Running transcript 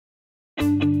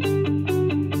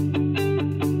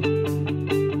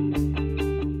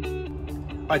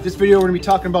All right, this video we're going to be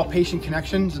talking about patient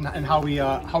connections and how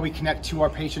we connect to our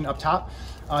patient up top.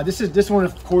 This one,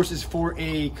 of course, is for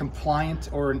a compliant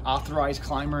or an authorized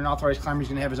climber. An authorized climber is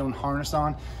going to have his own harness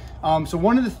on. So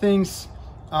one of the things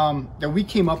that we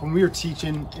came up when we were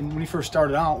teaching and when we first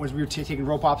started out was we were taking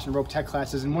rope ops and rope tech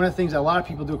classes. And one of the things that a lot of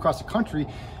people do across the country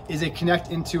is they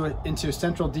connect into a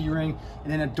central D-ring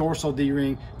and then a dorsal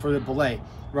D-ring for the belay,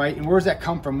 right? And where does that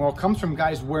come from? Well, it comes from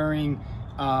guys wearing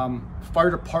fire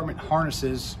department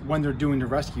harnesses when they're doing the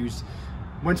rescues.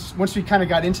 Once we kind of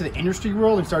got into the industry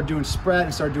world and started doing spread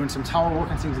and started doing some tower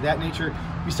work and things of that nature,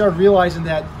 we started realizing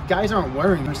that guys aren't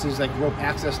wearing harnesses like rope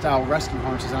access style rescue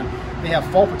harnesses on. They have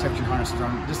fall protection harnesses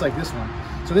on, just like this one.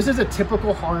 So this is a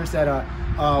typical harness that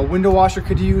a window washer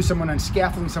could use, someone on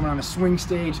scaffolding, someone on a swing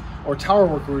stage, or tower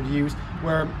worker would use,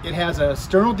 where it has a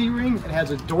sternal D-ring, it has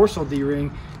a dorsal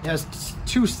D-ring, it has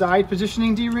two side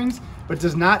positioning D-rings, but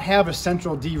does not have a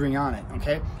central D-ring on it,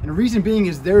 okay? And the reason being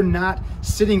is they're not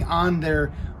sitting on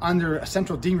their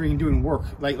central D-ring and doing work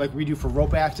like we do for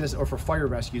rope access or for fire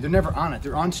rescue. They're never on it.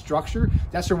 They're on structure.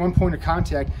 That's their one point of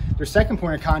contact. Their second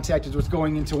point of contact is what's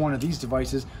going into one of these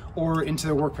devices or into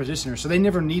their work positioner. So they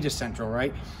never need a central,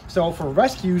 right? So for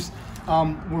rescues,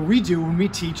 what we do when we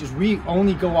teach is we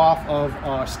only go off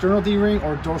of sternal D-ring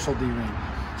or dorsal D-ring.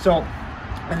 So,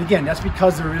 and again, that's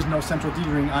because there is no central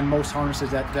D-ring on most harnesses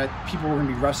that people are going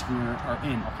to be rescuing are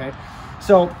in, okay?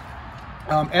 So,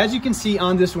 as you can see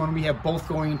on this one, we have both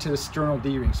going into the sternal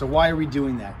D-ring. So why are we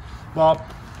doing that? Well,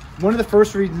 one of the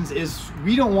first reasons is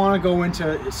we don't want to go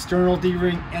into sternal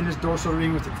D-ring and his dorsal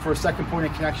ring for a second point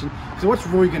of connection. So what's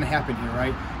really going to happen here,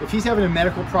 right? If he's having a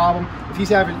medical problem, if he's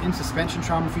having in suspension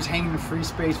trauma, if he's hanging in free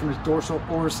space from his dorsal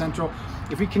or his central,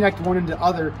 if we connect one into the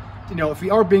other, you know, if we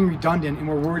are being redundant and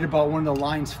we're worried about one of the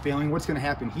lines failing, what's going to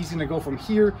happen? He's going to go from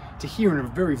here to here in a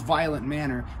very violent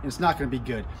manner, and it's not going to be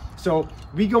good. So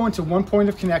we go into one point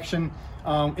of connection,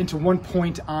 into one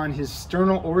point on his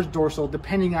sternal or his dorsal,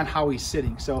 depending on how he's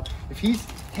sitting. So if he's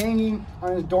hanging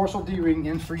on his dorsal D-ring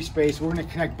in free space, we're going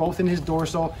to connect both in his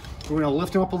dorsal. We're going to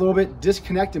lift him up a little bit,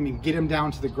 disconnect him, and get him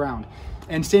down to the ground.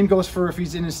 And same goes for if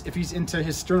he's into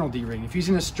his sternal D-ring. If he's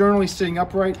in a sternal, he's sitting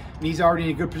upright and he's already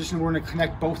in a good position, we're going to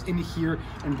connect both into here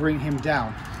and bring him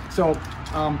down. So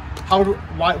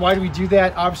why do we do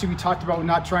that? Obviously, we talked about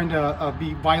not trying to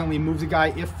violently move the guy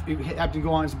if it happened to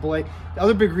go on his belay. The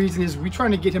other big reason is we're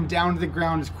trying to get him down to the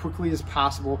ground as quickly as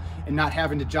possible and not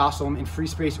having to jostle him in free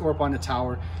space or up on the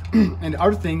tower. And the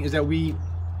other thing is that we,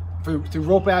 through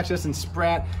rope access and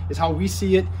sprat, is how we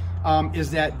see it. Is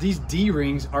that these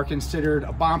D-rings are considered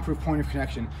a bomb-proof point of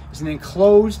connection. It's an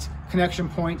enclosed connection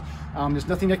point. There's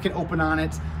nothing that can open on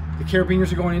it. The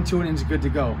carabiners are going into it and it's good to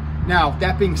go. Now,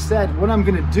 that being said, what I'm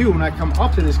gonna do when I come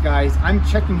up to this guy is I'm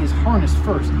checking his harness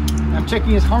first. I'm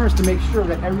checking his harness to make sure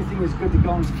that everything is good to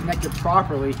go and is connected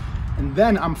properly. And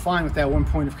then I'm fine with that one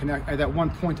point of that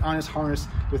one point on his harness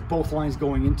with both lines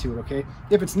going into it, okay?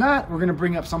 If it's not, we're gonna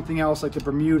bring up something else like the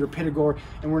Bermuda or Pitagore,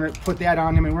 and we're gonna put that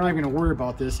on him, and we're not even gonna worry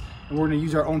about this, and we're gonna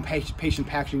use our own patient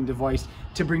packaging device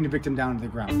to bring the victim down to the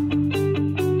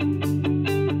ground.